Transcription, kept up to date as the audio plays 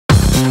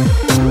Shh!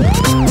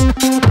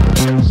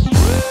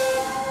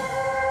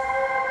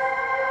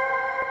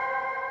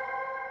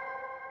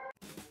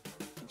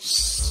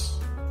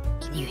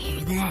 Can you hear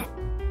that?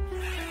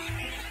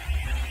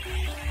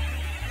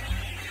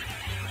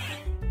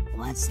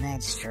 What's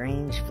that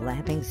strange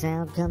flapping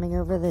sound coming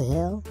over the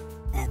hill?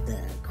 At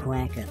the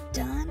crack of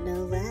dawn,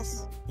 no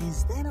less?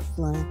 Is that a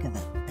flock of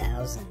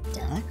 1,000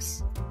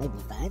 ducks? Maybe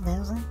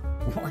 5,000?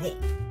 Wait,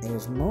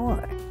 there's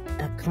more.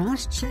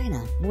 Across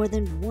China, more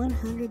than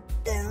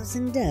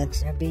 100,000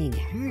 ducks are being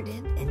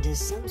herded into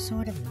some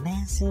sort of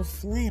massive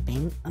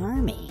flapping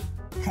army.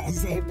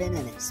 Has there been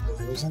an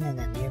explosion in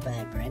a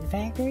nearby bread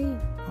factory?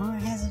 Or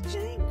has a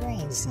giant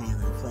grain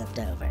silo flipped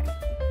over?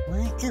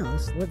 Why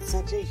else would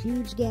such a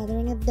huge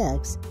gathering of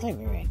ducks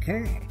ever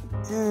occur?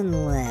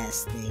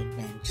 Unless they've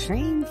been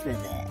trained for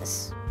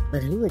this.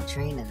 But who would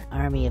train an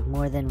army of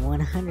more than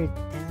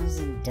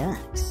 100,000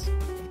 ducks?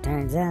 It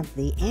turns out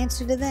the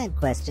answer to that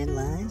question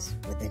lies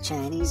with the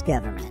Chinese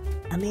government.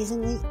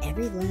 Amazingly,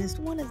 every last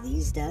one of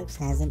these ducks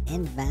has an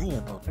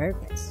invaluable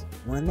purpose,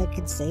 one that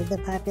could save the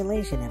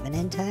population of an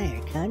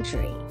entire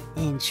country.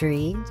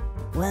 Intrigued?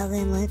 Well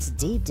then, let's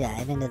deep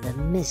dive into the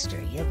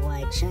mystery of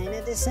why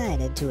China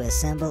decided to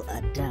assemble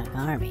a duck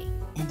army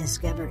and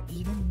discover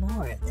even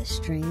more of the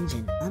strange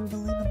and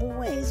unbelievable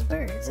ways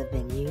birds have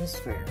been used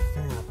for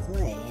foul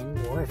play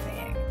and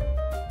warfare.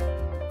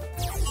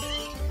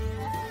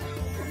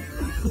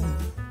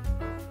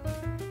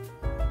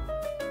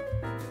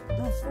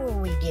 Before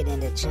we get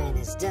into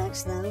China's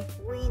ducks, though,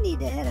 we need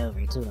to head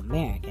over to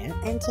America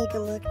and take a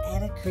look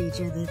at a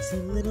creature that's a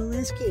little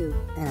less cute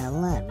and a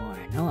lot more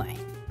annoying.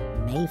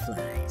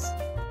 Mayflies.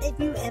 If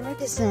you ever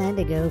decide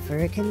to go for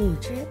a canoe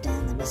trip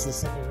down the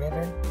Mississippi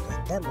River,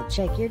 then double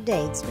check your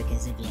dates,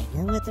 because if you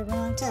go at the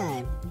wrong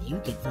time, you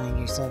could find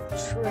yourself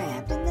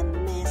trapped in the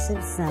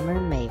massive summer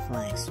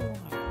mayfly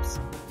swarms.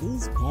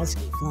 These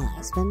pesky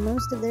flies spend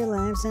most of their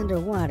lives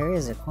underwater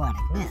as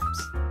aquatic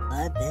nymphs.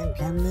 But then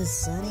come the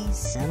sunny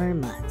summer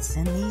months,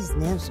 and these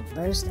nymphs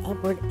burst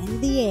upward into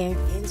the air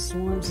in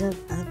swarms of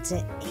up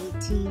to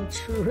 18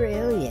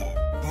 trillion.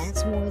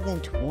 That's more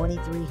than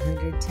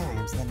 2,300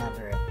 times the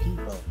number of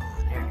people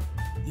on Earth.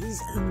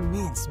 These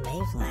immense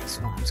mayfly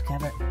swarms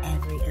cover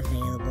every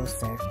available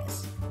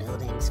surface.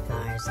 Buildings,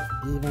 cars,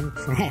 even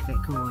traffic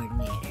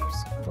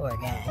coordinators. Poor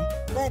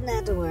guy. But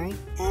not to worry,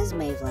 as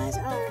mayflies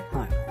are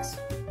harmless.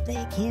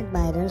 They can't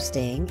bite or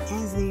sting,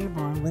 as they are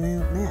born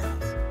without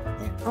mouths.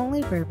 Their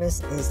only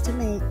purpose is to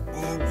mate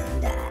and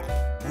then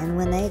die. And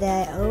when they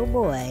die, oh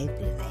boy,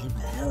 do they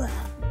pile up.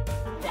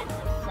 That's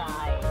the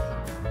size.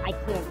 I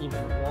can't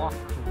even walk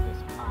through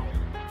this potty.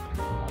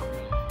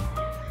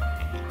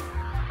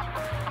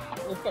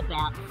 It's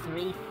about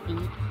 3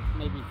 feet,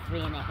 maybe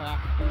 3.5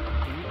 feet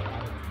deep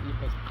at its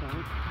deepest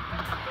point,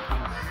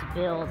 and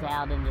spills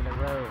out into the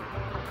road.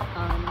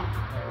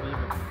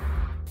 Unbelievable.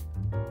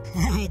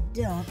 I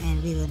don't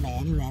envy the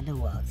man who had to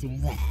walk through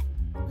that.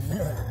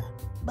 Ugh.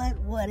 But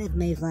what if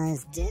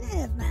mayflies did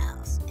have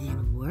mouths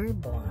and were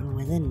born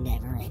with a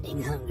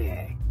never-ending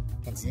hunger?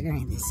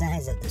 Considering the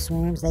size of the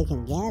swarms they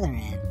can gather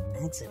in,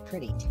 that's a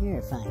pretty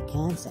terrifying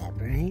concept,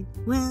 right?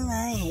 Well,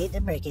 I hate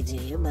to break it to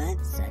you,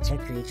 but such a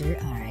creature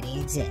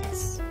already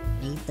exists.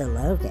 Meet the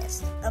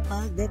locust, a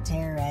bug that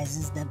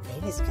terrorizes the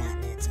biggest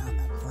continents on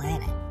the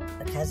planet.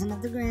 A cousin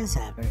of the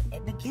grasshopper,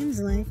 it begins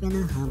life in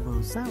a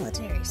humble,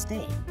 solitary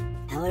state.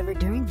 However,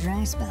 during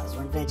dry spells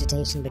when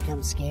vegetation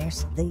becomes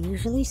scarce, the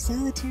usually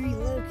solitary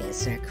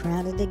locusts are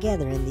crowded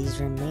together in these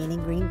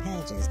remaining green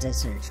patches to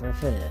search for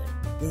food.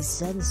 This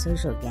sudden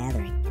social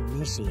gathering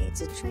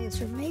initiates a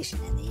transformation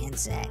in the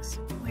insects,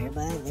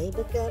 whereby they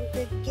become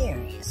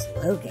gregarious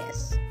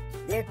locusts.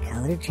 Their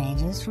color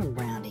changes from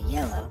brown to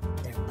yellow,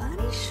 their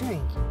bodies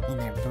shrink, and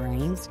their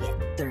brains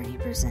get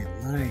 30%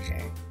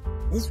 larger.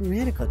 This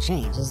radical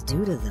change is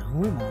due to the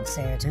hormone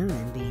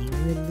serotonin being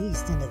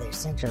released into their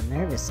central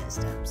nervous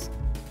systems.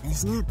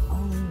 This not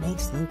only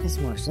makes locusts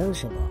more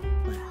sociable,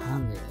 but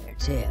hungrier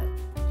too.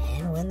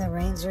 And when the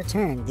rains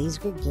return, these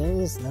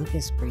gregarious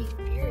locusts breed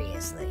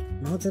furiously,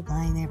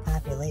 multiplying their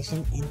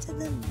population into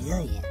the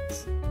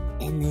millions.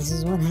 And this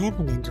is what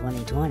happened in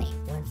 2020,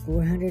 when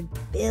 400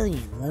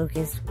 billion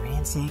locusts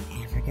ransacked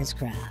Africa's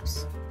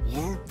crops.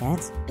 Yeah,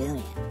 that's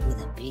billion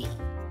with a B.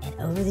 And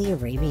over the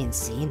Arabian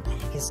Sea in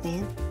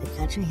Pakistan, the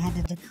country had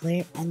to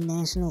declare a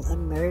national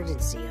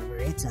emergency over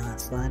its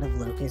onslaught of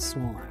locust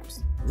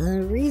swarms.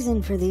 The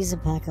reason for these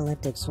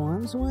apocalyptic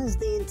swarms was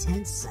the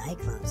intense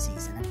cyclone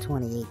season of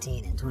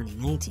 2018 and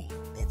 2019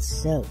 that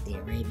soaked the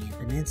Arabian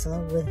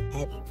Peninsula with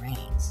heavy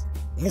rains.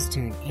 This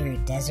turned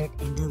arid desert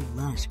into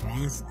lush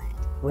grassland,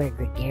 where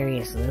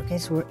gregarious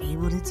locusts were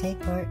able to take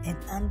part in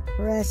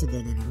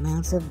unprecedented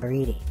amounts of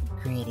breeding,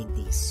 creating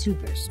these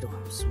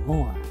superstorm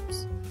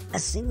swarms. A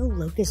single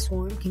locust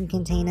swarm can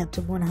contain up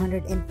to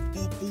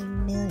 150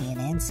 million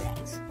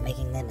insects,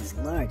 making them as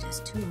large as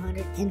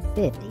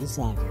 250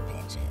 soccer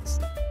pitches.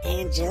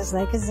 And just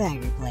like a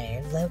soccer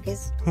player,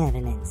 locusts have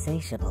an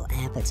insatiable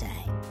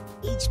appetite.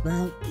 Each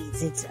bug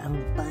eats its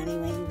own body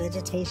weight in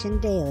vegetation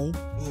daily,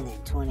 and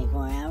in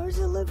 24 hours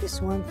a locust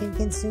swarm can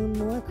consume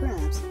more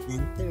crops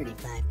than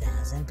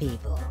 35,000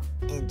 people.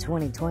 In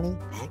 2020,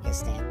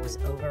 Pakistan was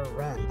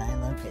overrun by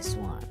locust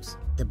swarms.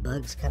 The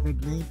bugs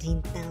covered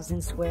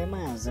 19,000 square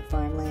miles of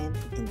farmland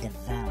and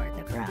devoured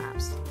the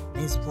crops.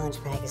 This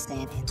plunged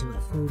Pakistan into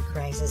a food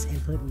crisis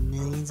and put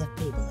millions of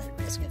people at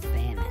risk of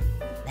famine.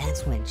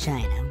 That's when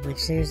China, which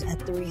shares a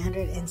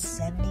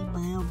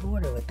 370-mile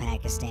border with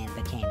Pakistan,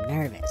 became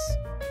nervous.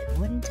 It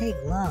wouldn't take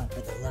long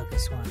for the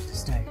locust swarms to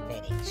start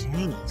invading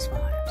Chinese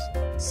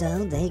farms.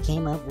 So they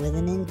came up with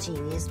an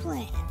ingenious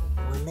plan,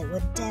 one that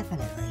would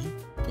definitely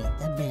fit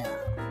the bill.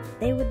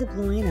 They would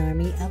deploy an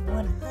army of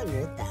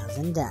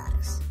 100,000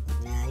 ducks.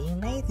 Now you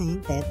may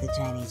think that the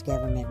Chinese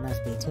government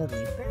must be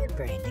totally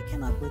bird-brained to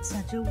come up with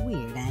such a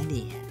weird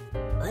idea.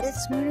 But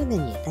it's smarter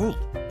than you think.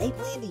 They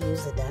plan to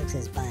use the ducks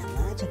as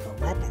biological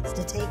weapons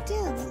to take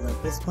down the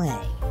locust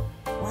plague.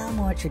 While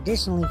more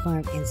traditionally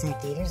farmed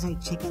insect eaters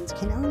like chickens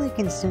can only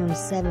consume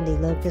 70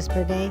 locusts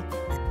per day,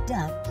 a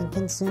duck can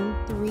consume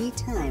 3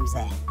 times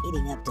that,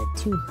 eating up to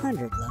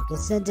 200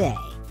 locusts a day.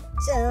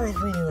 So if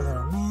we do a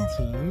little math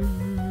here,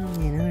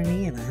 an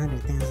army of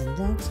 100,000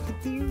 ducks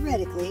could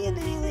theoretically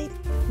annihilate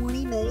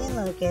 20 million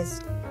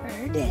locusts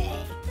per day.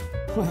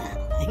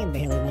 Wow, I can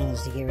barely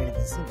manage to get rid of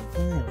a single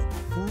fly with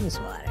my fungus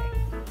water.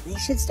 They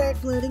should start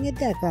floating a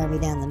duck army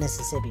down the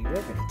Mississippi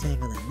River to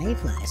tackle the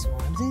mayfly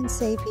swarms and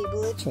save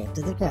people a trip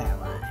to the car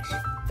wash.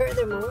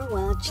 Furthermore,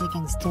 while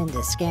chickens tend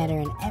to scatter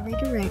in every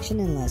direction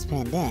unless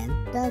penned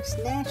in, ducks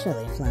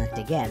naturally flock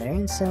together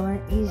and so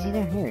are easy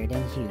to herd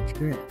in huge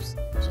groups,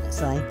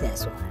 just like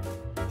this one.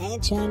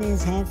 And China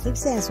has had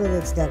success with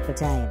its duck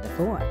battalion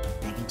before.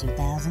 Back in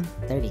 2000,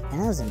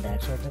 30,000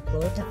 ducks were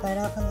deployed to fight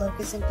off a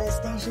locust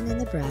infestation in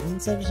the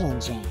province of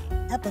Xinjiang,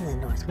 up in the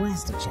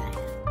northwest of China.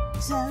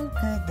 So,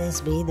 could this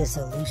be the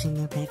solution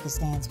to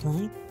Pakistan's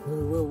plight?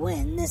 Who will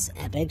win this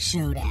epic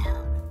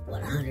showdown?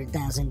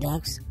 100,000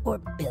 ducks or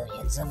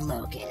billions of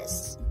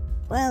locusts?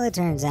 Well, it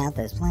turns out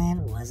this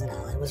plan wasn't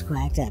all it was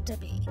cracked up to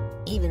be.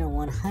 Even a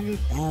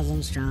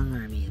 100,000 strong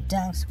army of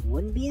ducks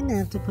wouldn't be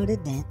enough to put a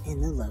dent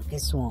in the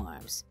locust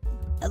swarms.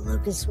 A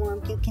locust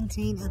swarm can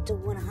contain up to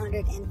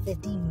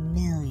 150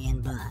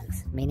 million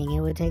bugs, meaning it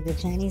would take the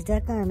Chinese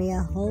duck army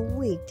a whole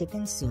week to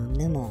consume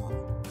them all.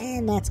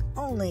 And that's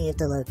only if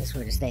the locusts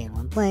were to stay in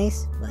one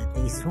place, but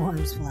these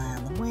swarms fly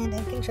on the wind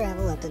and can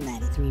travel up to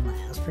 93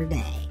 miles per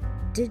day.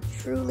 To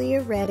truly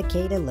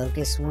eradicate a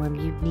locust swarm,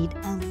 you'd need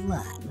a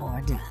lot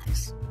more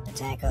ducks. To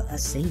tackle a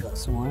single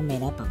swarm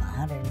made up of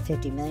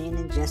 150 million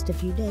in just a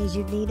few days,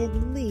 you'd need at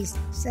least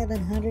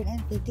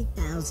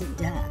 750,000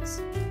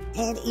 ducks.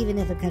 And even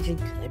if a country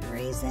could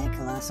raise that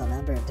colossal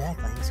number of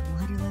ducklings,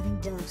 water-loving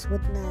ducks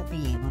would not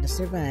be able to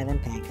survive in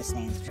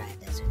Pakistan's dry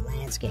desert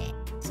landscape.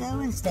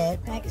 So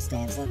instead,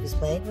 Pakistan's locust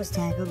plague was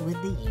tackled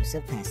with the use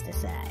of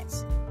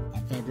pesticides.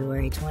 In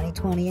February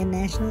 2020, a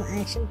national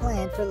action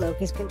plan for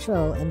locust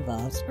control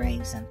involved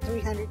spraying some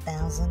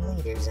 300,000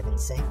 liters of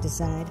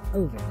insecticide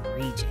over the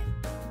region.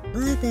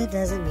 But that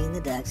doesn't mean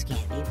the ducks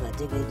can't be put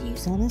to good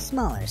use on a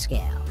smaller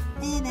scale.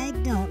 And I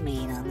don't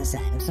mean on the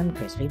side of some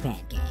crispy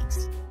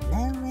pancakes.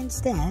 No,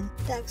 instead,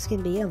 ducks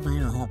can be a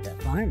vital help to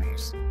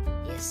farmers.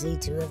 You see,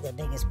 2 of the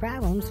biggest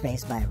problems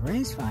faced by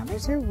rice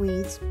farmers are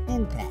weeds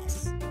and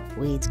pests.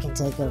 Weeds can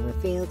take over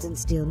fields and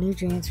steal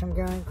nutrients from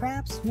growing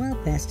crops, while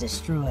pests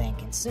destroy and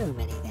consume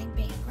anything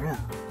being grown.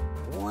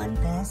 One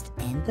pest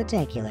in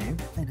particular,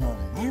 the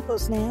golden apple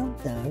snail,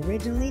 though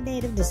originally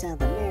native to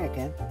South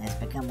America, has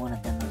become one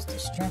of the most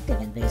destructive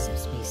invasive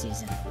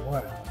species in the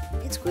world.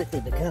 It's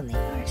quickly become the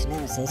arch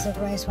nemesis of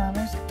rice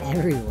farmers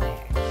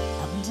everywhere.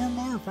 Up until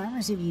now,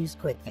 farmers have used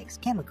quick-fix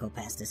chemical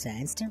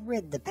pesticides to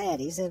rid the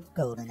paddies of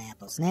golden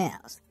apple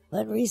snails.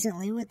 But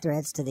recently, with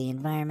threats to the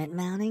environment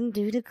mounting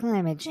due to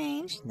climate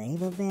change,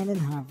 they've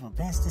abandoned harmful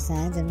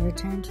pesticides and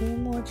returned to a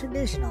more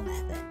traditional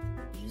method,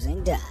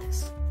 using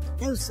ducks.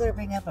 Though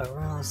slurping up a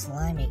raw,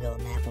 slimy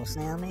golden apple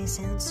snail may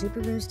sound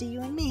super gross to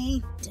you and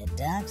me, to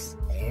ducks,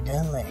 they're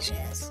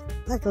delicious.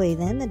 Luckily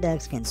then, the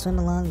ducks can swim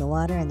along the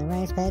water in the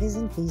rice paddies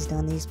and feast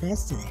on these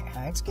pests to their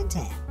heart's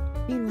content.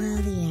 Meanwhile,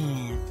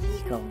 the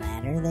fecal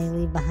matter they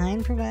leave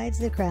behind provides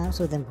the crops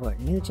with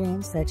important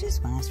nutrients such as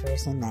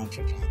phosphorus and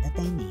nitrogen that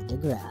they need to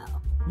grow.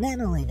 Not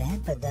only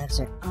that, but ducks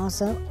are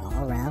also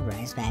all-around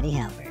rice paddy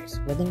helpers,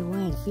 with their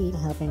wide feet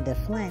helping to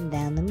flatten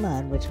down the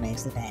mud, which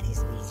makes the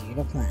paddies easier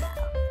to plow.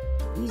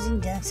 Using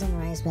ducks in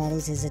rice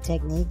paddies is a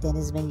technique that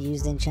has been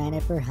used in China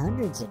for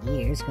hundreds of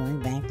years, going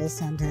back to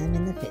sometime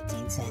in the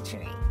 15th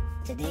century.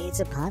 Today, it's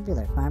a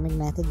popular farming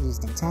method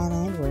used in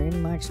Thailand, where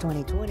in March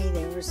 2020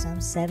 there were some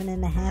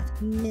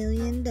 7.5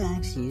 million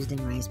ducks used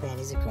in rice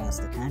paddies across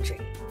the country.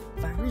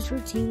 Farmers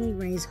routinely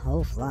raise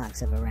whole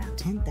flocks of around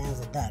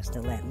 10,000 ducks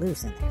to let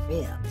loose in their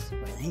fields,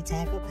 where they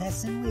tackle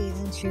pests and weeds,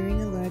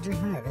 ensuring a larger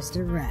harvest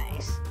of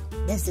rice.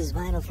 This is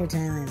vital for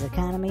Thailand's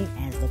economy,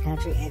 as the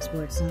country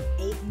exports some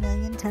 8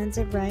 million tons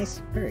of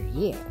rice per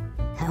year.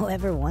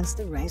 However, once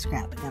the rice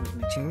crop becomes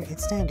mature,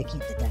 it's time to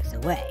keep the ducks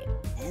away,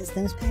 as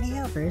those petty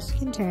helpers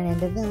can turn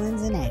into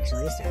villains and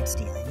actually start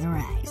stealing the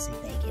rice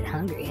if they get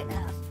hungry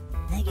enough.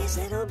 I guess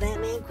that old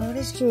Batman quote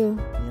is true.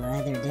 You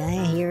either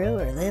die a hero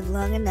or live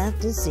long enough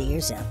to see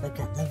yourself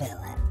become the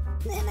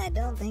villain. And I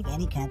don't think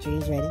any country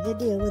is ready to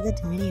deal with a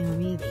tiny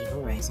army of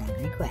evil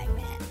rice-hungry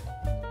quackmen.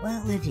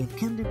 Well, if you've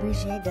come to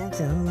appreciate ducks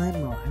a whole lot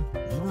more,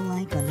 leave a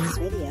like on this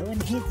video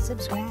and hit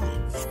subscribe.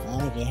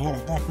 And if you had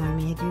a duck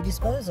army at your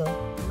disposal,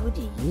 what would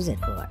you use it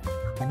for?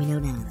 Let me know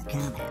down in the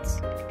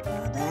comments.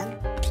 All done?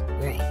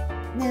 Great.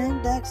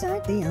 Now, ducks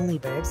aren't the only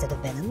birds that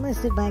have been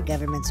enlisted by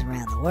governments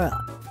around the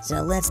world.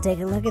 So let's take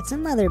a look at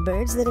some other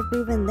birds that have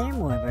proven they're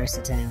more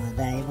versatile and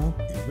valuable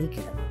than we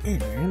could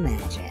have ever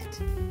imagined.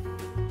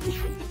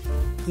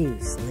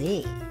 Goose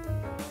Lee.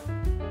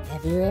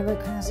 If you're ever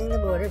crossing the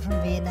border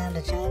from Vietnam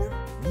to China,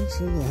 make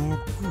sure you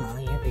have all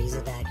your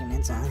visa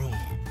documents on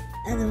hand.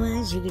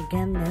 Otherwise, you could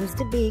come nose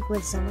to beak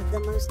with some of the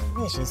most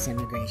vicious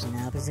immigration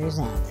officers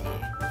out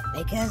there.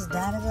 Because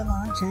dotted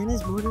along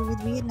China's border with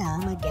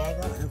Vietnam, a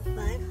gaggle of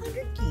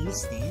 500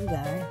 geese stand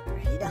guard,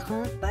 ready to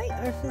honk, bite,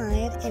 or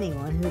fly at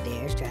anyone who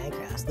dares try to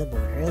cross the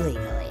border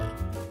illegally.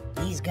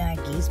 These guard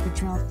geese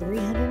patrol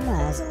 300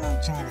 miles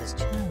along China's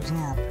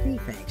Changzhou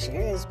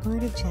prefecture as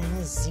part of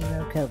China's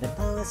zero-COVID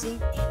policy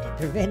aimed at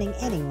preventing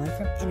anyone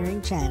from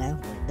entering China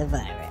with the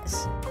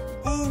virus.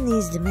 And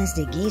these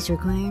domestic geese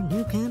require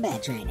no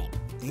combat training.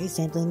 They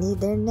simply need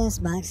their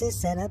nest boxes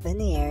set up in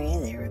the area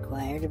they're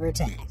required to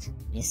protect.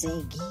 You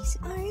see, geese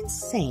are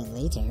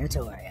insanely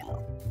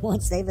territorial.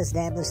 Once they've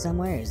established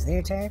somewhere as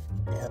their turf,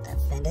 they'll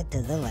defend it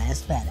to the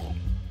last feather.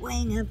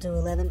 Weighing up to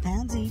 11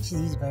 pounds each,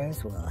 these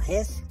birds will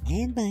hiss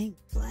and bite,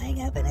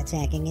 flying up and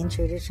attacking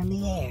intruders from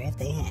the air if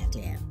they have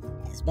to.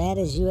 As bad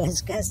as U.S.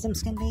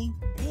 Customs can be,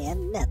 they have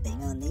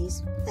nothing on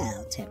these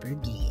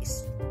foul-tempered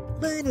geese.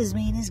 But as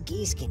mean as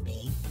geese can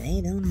be,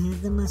 they don't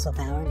have the muscle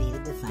power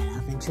needed to fight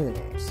off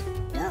intruders.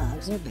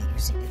 Dogs are better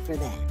suited for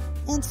that.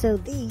 And so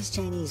these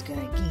Chinese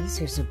guard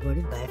geese are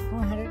supported by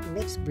 400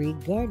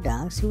 mixed-breed guard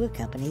dogs who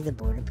accompany the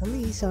border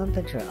police on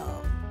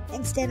patrol.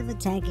 Instead of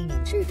attacking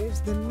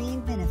intruders, the main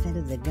benefit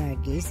of the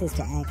guard geese is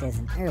to act as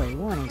an early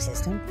warning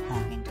system,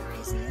 honking to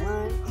raise the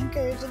alarm,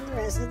 encouraging the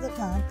rest of the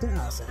flock to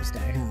also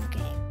start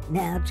honking.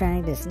 Now,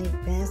 trying to sneak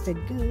past a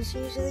goose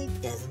usually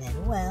doesn't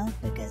end well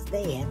because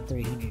they have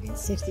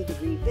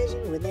 360-degree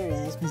vision with their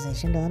eyes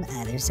positioned on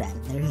either side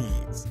of their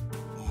heads.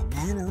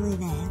 And not only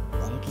that,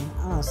 they can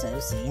also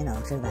see in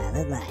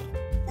ultraviolet light.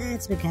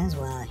 That's because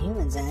while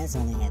humans' eyes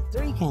only have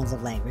 3 kinds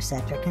of light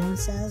receptor cone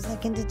cells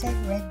that can detect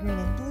red, green,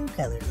 and blue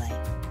colored light,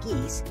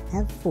 geese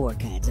have 4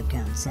 kinds of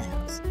cone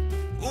cells.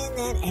 And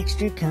that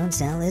extra cone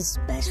cell is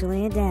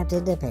specially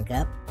adapted to pick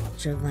up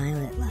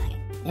ultraviolet light.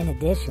 In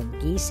addition,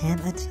 geese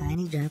have a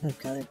tiny drop of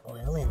colored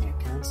oil in their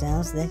cone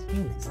cells that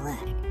humans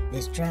lack.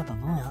 This drop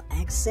of oil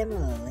acts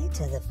similarly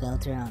to the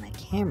filter on a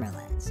camera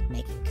lens,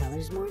 making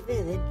colors more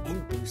vivid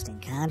and boosting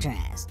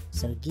contrast,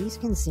 so geese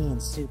can see in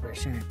super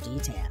sharp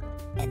detail.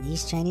 And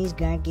these Chinese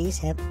guard geese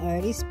have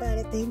already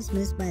spotted things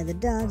missed by the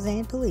dogs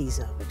and police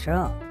on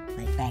patrol.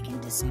 Like back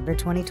in December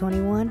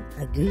 2021,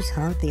 a goose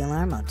honked the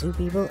alarm on 2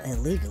 people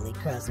illegally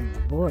crossing the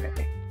border.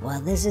 While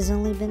this has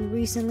only been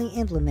recently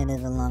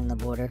implemented along the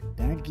border,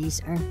 guard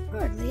geese are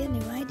hardly a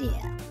new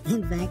idea.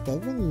 In fact, they've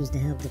been used to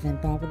help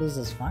defend properties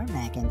as far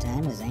back in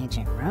time as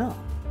ancient Rome.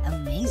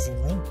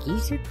 Amazingly,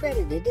 geese are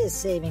credited as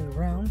saving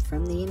Rome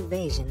from the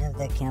invasion of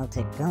the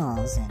Celtic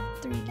Gauls in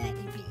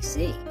 390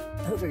 BC,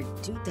 over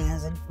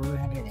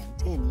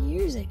 2,410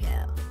 years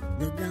ago.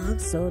 The Gaul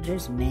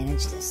soldiers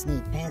managed to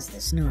sneak past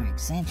the snoring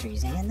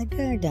sentries and the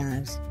guard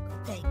dogs.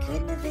 They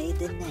couldn't evade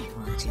the night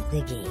watch of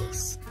the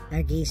geese.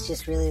 Are geese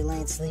just really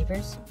light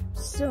sleepers?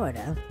 Sort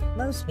of.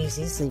 Most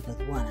species sleep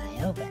with one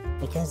eye open,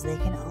 because they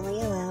can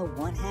only allow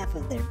one half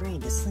of their brain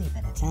to sleep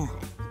at a time.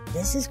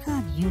 This is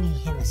called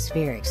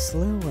unihemispheric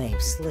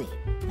slow-wave sleep,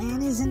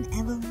 and is an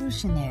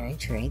evolutionary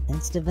trait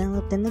that's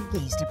developed in the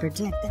geese to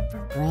protect them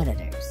from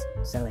predators.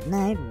 So at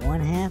night,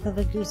 one half of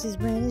a goose's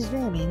brain is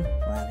dreaming,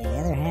 while the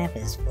other half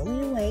is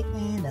fully awake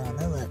and on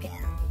the lookout.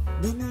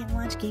 The night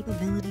watch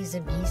capabilities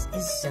of geese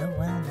is so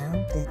well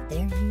known that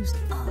they're used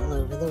all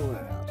over the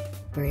world.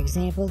 For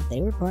example,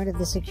 they were part of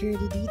the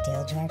security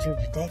detail charged for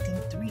protecting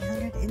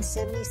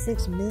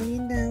 $376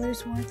 million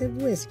worth of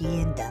whiskey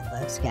in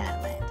Dumbuck,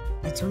 Scotland.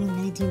 Between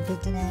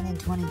 1959 and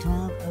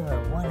 2012, over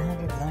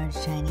 100 large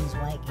Chinese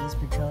white geese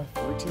patrolled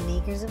 14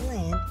 acres of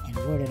land and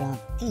warded off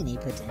any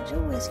potential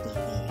whiskey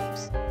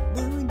thieves.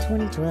 Though in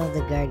 2012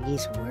 the guard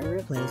geese were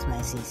replaced by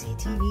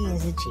CCTV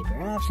as a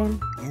cheaper option,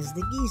 as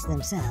the geese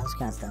themselves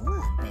cost a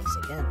lot of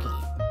basic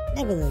upkeep.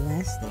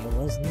 Nevertheless, there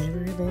was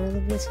never a barrel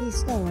of whiskey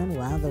stolen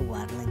while the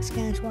waddling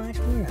Scotch Watch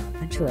were on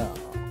patrol.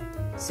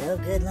 So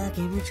good luck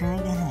ever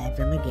trying to hide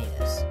from a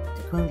goose.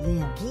 To quote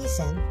Liam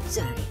Neeson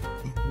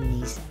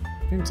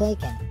from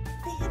Taken,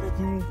 they have a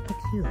very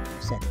peculiar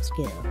set of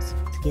skills.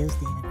 Skills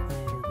they've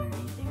acquired over a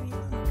very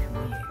long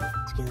career.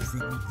 Skills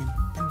that make them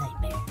a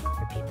nightmare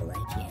for people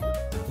like you.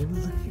 They will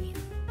look for you,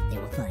 they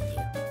will find you,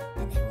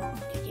 and they will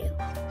look at you.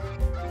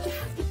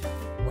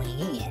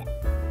 Winging it.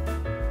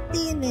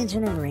 The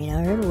invention of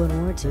radar in World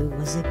War II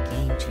was a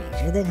game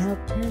changer that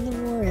helped turn the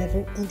war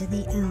effort into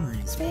the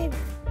Allies' favor.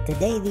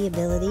 Today, the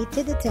ability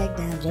to detect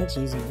objects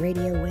using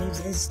radio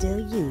waves is still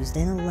used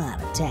in a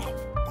lot of tech.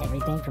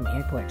 Everything from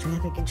airport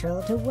traffic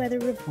control to weather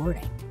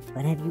reporting.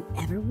 But have you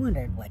ever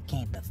wondered what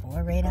came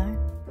before radar?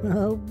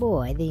 Oh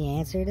boy, the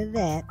answer to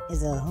that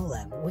is a whole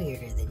lot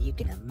weirder than you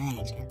can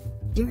imagine.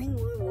 During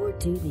World War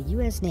II, the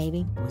U.S.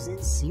 Navy was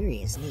in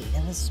serious need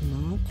of a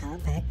small,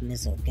 compact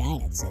missile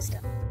guidance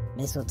system.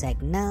 Missile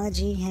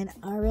technology had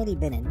already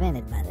been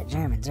invented by the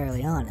Germans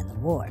early on in the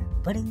war,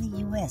 putting the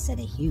U.S. at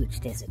a huge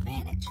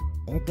disadvantage.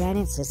 Their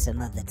guidance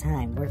system of the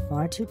time were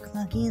far too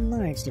clunky and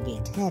large to be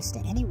attached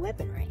to any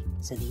weaponry,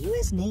 so the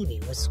U.S. Navy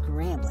was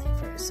scrambling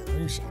for a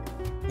solution.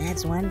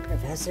 That's when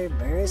Professor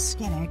Burris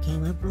Skinner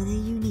came up with a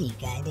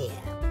unique idea.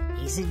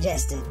 He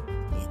suggested,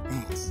 get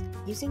this,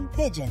 using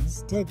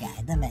pigeons to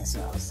guide the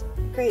missiles.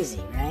 Crazy,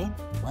 right?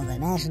 Well, the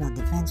National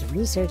Defense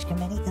Research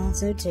Committee thought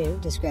so too,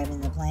 describing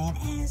the plan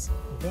as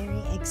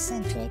very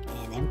eccentric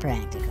and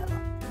impractical.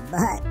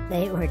 But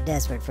they were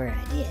desperate for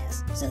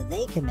ideas, so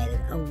they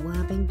committed a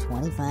whopping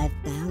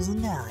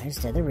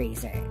 $25,000 to the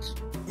research.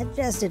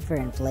 Adjusted for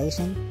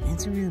inflation,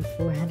 that's around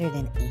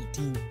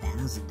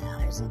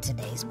 $418,000 in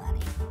today's money.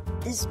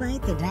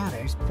 Despite the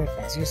doubters,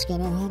 Professor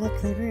Skinner had a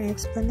clever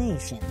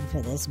explanation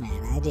for this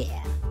mad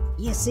idea.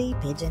 You see,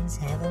 pigeons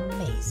have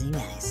amazing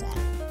eyesight.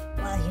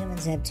 While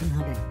humans have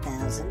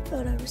 200,000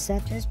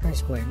 photoreceptors per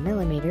square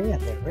millimeter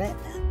of their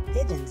retina,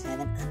 pigeons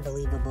have an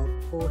unbelievable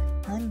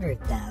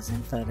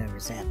 400,000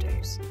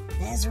 photoreceptors.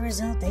 As a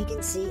result, they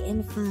can see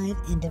in 5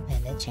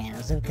 independent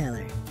channels of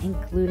color,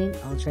 including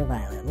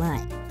ultraviolet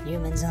light.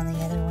 Humans, on the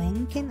other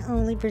wing, can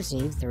only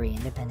perceive 3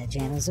 independent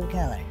channels of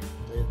color,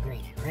 blue,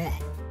 green, and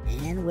red.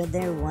 And with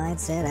their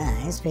wide-set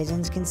eyes,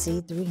 pigeons can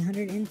see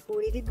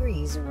 340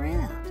 degrees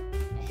around.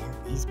 And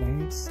these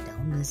birds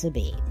don't miss a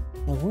beat.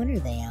 No wonder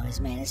they always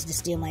manage to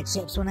steal my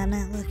chips when I'm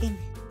not looking.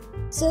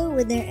 So,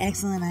 with their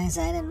excellent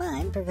eyesight in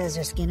mind,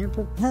 Professor Skinner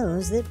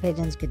proposed that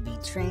pigeons could be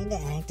trained to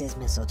act as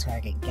missile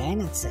target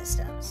guidance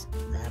systems.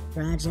 The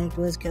project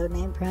was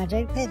codenamed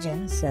Project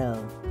Pigeon,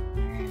 so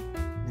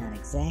not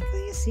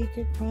exactly a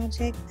secret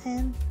project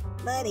then.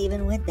 But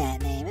even with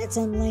that name, it's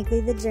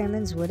unlikely the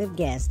Germans would have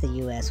guessed the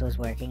U.S. was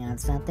working on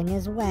something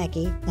as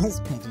wacky as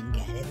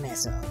pigeon-guided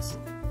missiles.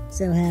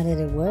 So how did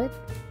it work?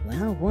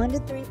 Well, 1 to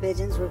 3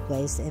 pigeons were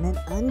placed in an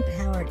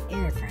unpowered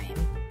airframe,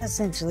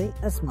 essentially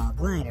a small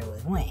glider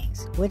with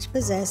wings, which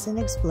possessed an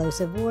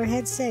explosive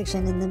warhead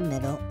section in the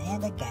middle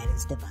and a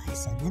guidance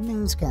device in the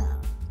nose cone.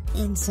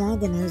 Inside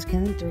the nose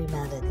cone, 3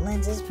 mounted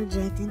lenses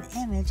project an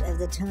image of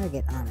the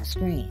target on a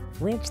screen,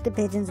 which the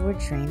pigeons were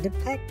trained to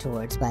peck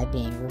towards by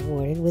being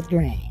rewarded with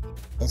grain.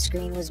 The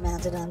screen was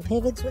mounted on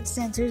pivots with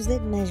sensors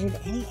that measured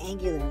any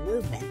angular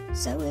movement,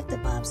 so if the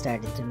bomb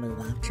started to move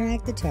off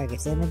track, the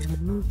target's image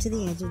would move to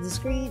the edge of the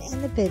screen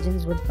and the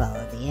pigeons would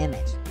follow the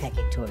image,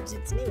 pecking towards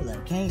its new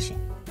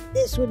location.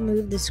 This would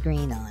move the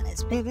screen on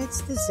its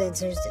pivots, the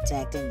sensors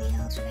detecting the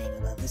altered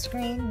angle of the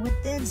screen would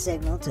then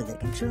signal to the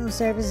control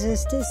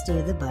surfaces to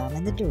steer the bomb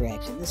in the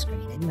direction the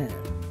screen had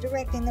moved,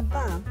 directing the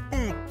bomb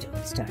back to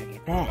its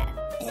target path.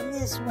 In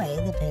this way,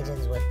 the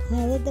pigeons would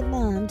pilot the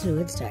bomb to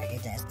its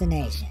target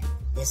destination,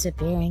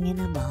 disappearing in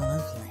a ball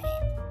of flame.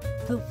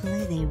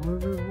 Hopefully they were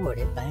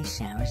rewarded by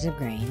showers of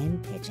grain in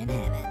pigeon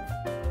heaven.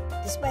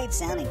 Despite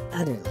sounding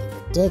utterly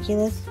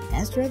ridiculous,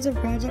 test runs of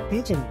Project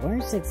Pigeon were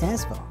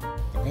successful.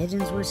 The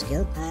pigeons were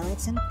skilled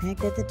pilots and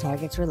pecked at the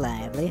targets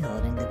reliably,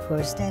 holding the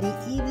course steady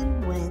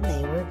even when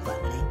they were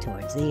plummeting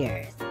towards the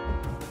earth.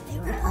 They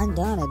were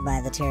undaunted by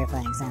the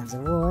terrifying sounds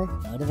of war,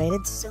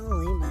 motivated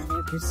solely by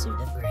their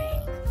pursuit of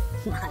grain.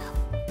 Wow.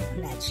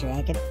 I'm not sure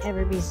I could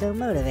ever be so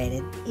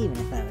motivated, even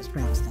if I was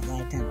promised a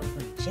lifetime of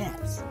free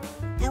jets.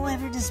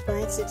 However,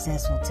 despite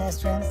successful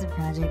test runs, the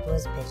project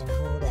was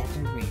pigeonholed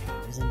after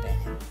radar was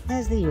invented,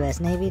 as the U.S.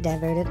 Navy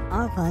diverted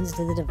all funds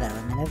to the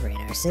development of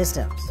radar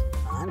systems.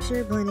 While I'm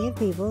sure plenty of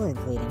people,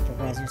 including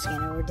Professor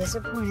Skinner, were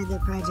disappointed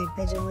that Project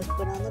Pigeon was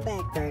put on the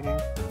back burner,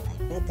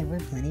 I bet there were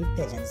plenty of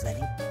pigeons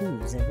letting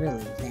coos of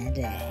relief that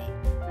day.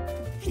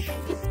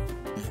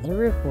 Other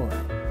report.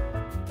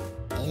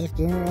 If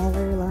you're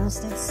ever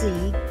lost at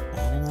sea,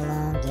 bobbing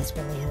along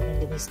desperately hoping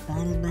to be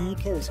spotted by a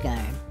Coast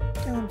Guard,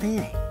 don't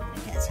panic,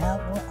 because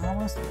help will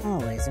almost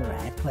always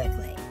arrive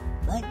quickly.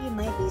 But you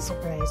might be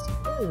surprised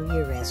who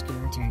your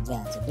rescuer turns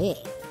out to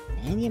be,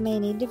 and you may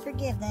need to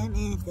forgive them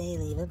if they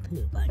leave a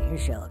poop on your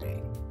shoulder.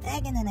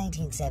 Back in the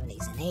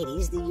 1970s and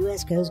 80s, the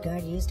U.S. Coast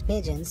Guard used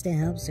pigeons to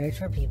help search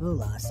for people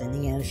lost in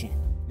the ocean.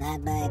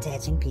 Not by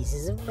attaching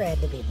pieces of bread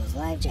to people's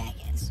life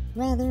jackets,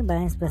 rather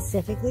by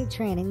specifically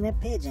training the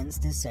pigeons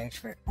to search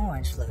for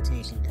orange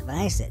flotation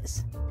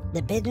devices.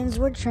 The pigeons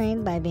were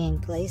trained by being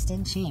placed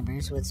in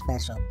chambers with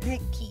special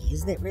peck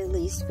keys that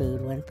released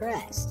food when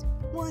pressed.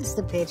 Once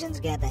the pigeons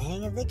got the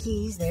hang of the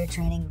keys, their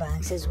training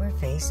boxes were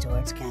faced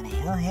towards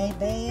Chania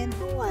Bay in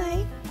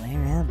Hawaii,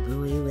 where a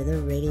buoy with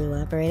a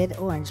radio-operated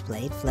orange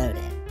plate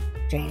floated.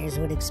 Trainers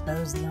would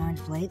expose the orange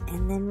plate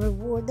and then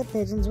reward the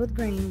pigeons with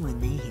grain when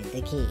they hit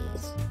the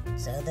keys.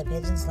 So the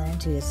pigeons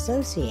learned to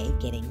associate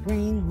getting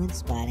grain with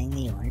spotting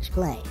the orange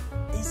plate.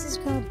 This is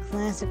called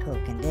classical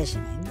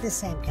conditioning, the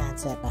same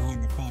concept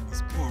behind the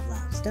famous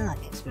Pavlov's dog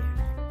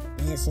experiment.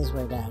 This is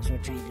where dogs were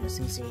trained to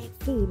associate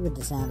food with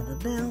the sound of a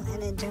bell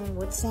and in turn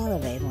would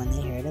salivate when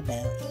they heard a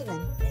bell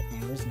even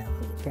if there was no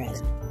food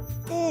present.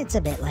 It's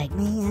a bit like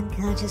me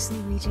unconsciously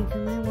reaching for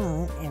my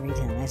wallet every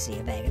time I see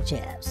a bag of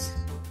chips.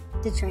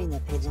 To train the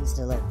pigeons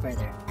to look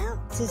further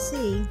out to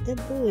sea, the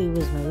buoy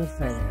was moved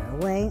further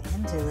away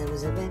until it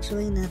was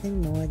eventually nothing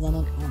more than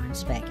an orange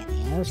speck in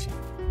the ocean.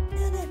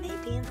 Though that may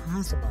be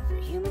impossible for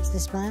humans to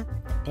spot,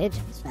 the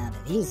pigeons found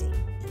it easy,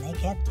 and they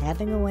kept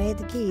tapping away at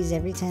the keys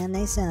every time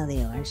they saw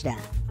the orange dot.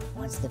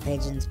 Once the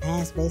pigeons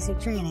passed basic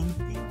training,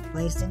 they were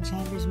placed in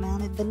chambers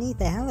mounted beneath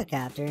a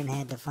helicopter and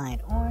had to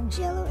find orange,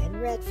 yellow,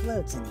 and red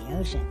floats in the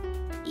ocean.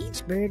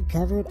 Each bird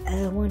covered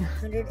a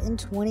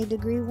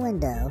 120-degree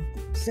window,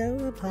 so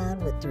a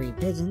pod with 3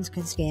 pigeons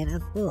could scan a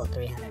full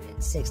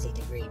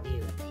 360-degree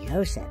view of the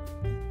ocean.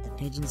 The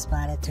pigeons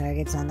spotted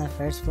targets on the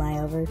first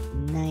flyover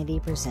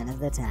 90% of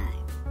the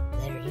time.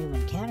 Their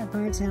human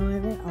counterparts,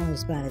 however, only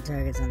spotted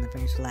targets on the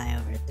first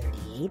flyover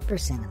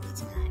 38% of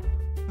the time.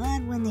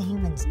 But when the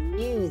humans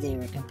knew they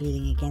were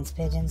competing against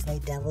pigeons, they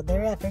doubled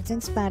their efforts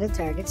and spotted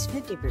targets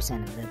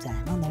 50% of the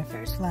time on their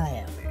first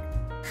flyover.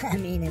 I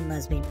mean, it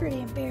must be pretty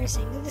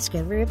embarrassing to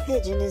discover a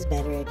pigeon is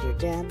better at your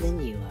job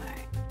than you are.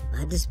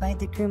 But despite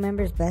the crew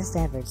members' best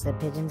efforts, the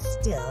pigeons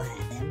still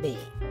had them beat.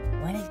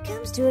 When it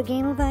comes to a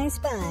game of I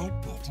Spy,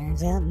 it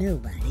turns out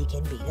nobody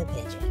can beat a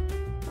pigeon.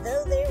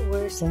 Though there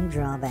were some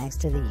drawbacks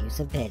to the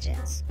use of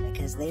pigeons,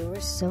 because they were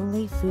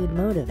solely food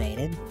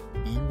motivated,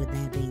 and with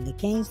that being the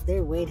case,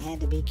 their weight had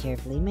to be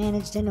carefully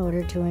managed in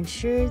order to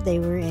ensure they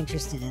were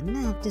interested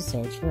enough to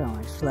search for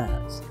orange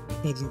floats.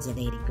 Pigeons at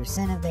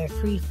 80% of their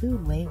free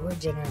food weight were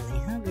generally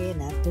hungry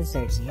enough to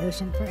search the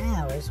ocean for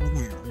hours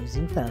without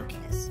losing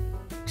focus.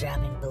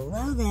 Dropping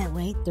below that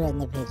weight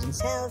threatened the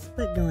pigeons' health,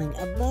 but going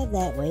above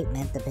that weight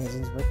meant the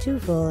pigeons were too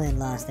full and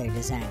lost their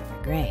desire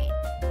for grain.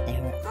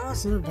 There were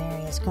also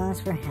various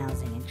costs for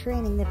housing and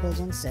training the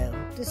pigeons, so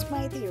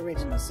despite the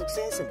original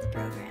success of the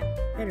program,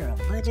 federal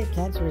budget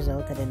cuts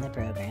resulted in the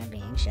program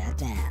being shut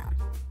down.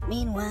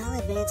 Meanwhile,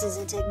 advances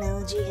in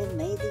technology have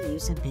made the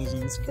use of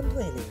pigeons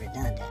completely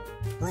redundant.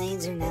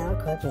 Planes are now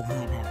equipped with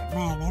high-powered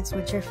magnets,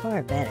 which are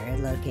far better at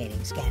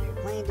locating scattered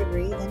plane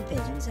debris than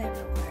pigeons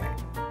ever were.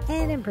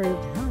 And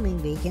improved homing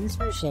beacons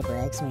for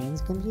shipwrecks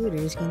means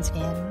computers can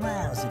scan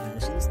miles of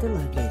oceans to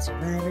locate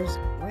survivors,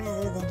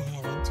 rather than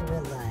having to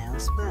rely on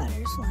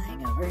spotters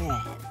flying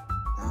overhead.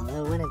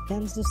 Although when it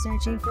comes to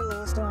searching for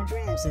lost orange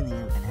rafts in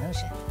the open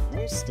ocean,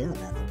 there's still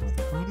nothing with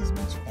quite as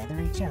much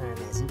feathery charm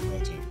as a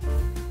pigeon.